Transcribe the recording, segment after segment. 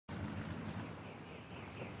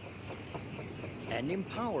and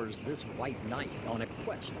empowers this white knight on a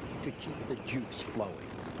quest to keep the juice flowing.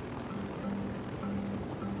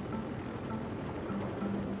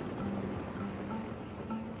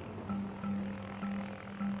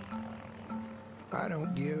 I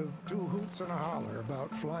don't give two hoots and a holler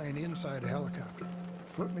about flying inside a helicopter.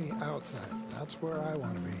 Put me outside. That's where I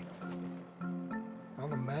want to be.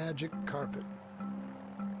 On the magic carpet.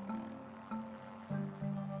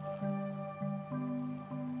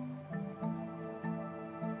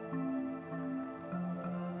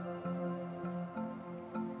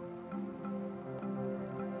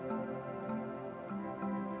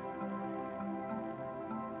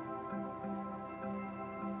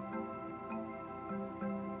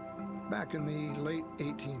 Back in the late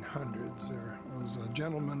 1800s, there was a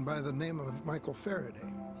gentleman by the name of Michael Faraday.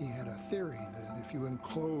 He had a theory that if you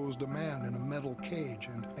enclosed a man in a metal cage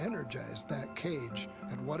and energized that cage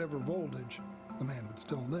at whatever voltage, the man would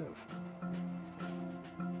still live.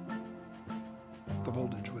 The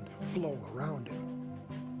voltage would flow around him.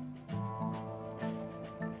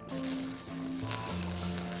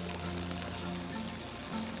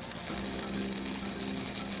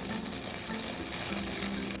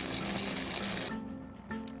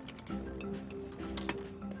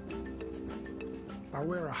 I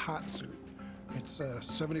wear a hot suit. It's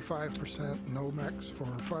 75% Nomex for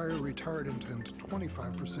fire retardant and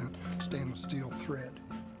 25% stainless steel thread.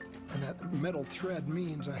 And that metal thread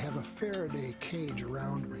means I have a Faraday cage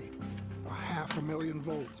around me. 500,000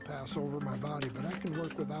 volts pass over my body, but I can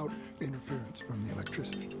work without interference from the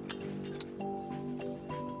electricity.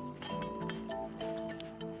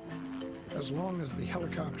 As long as the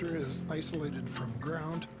helicopter is isolated from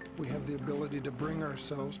ground, we have the ability to bring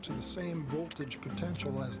ourselves to the same voltage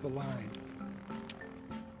potential as the line,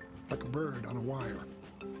 like a bird on a wire.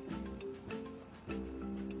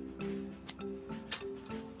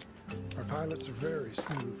 Our pilots are very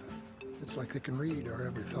smooth. It's like they can read our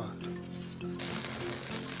every thought.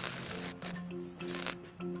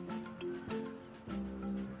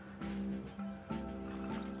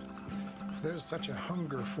 There's such a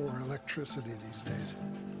hunger for electricity these days.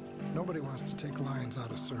 Nobody wants to take lines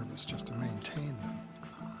out of service just to maintain them.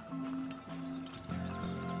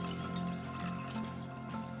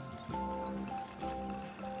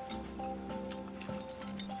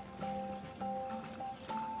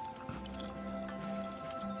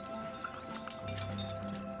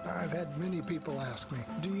 I've had many people ask me,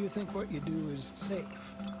 do you think what you do is safe?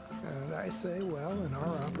 And I say, well, in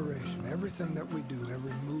our operation, everything that we do,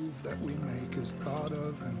 every move that we make is thought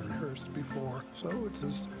of and rehearsed before, so it's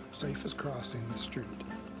as safe as crossing the street.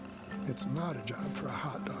 It's not a job for a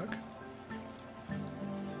hot dog.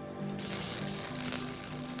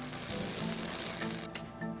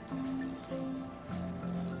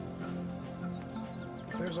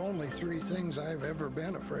 There's only three things I've ever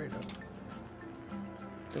been afraid of: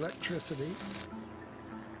 electricity,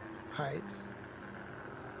 heights,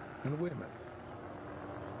 and women.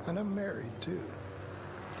 And I'm married, too.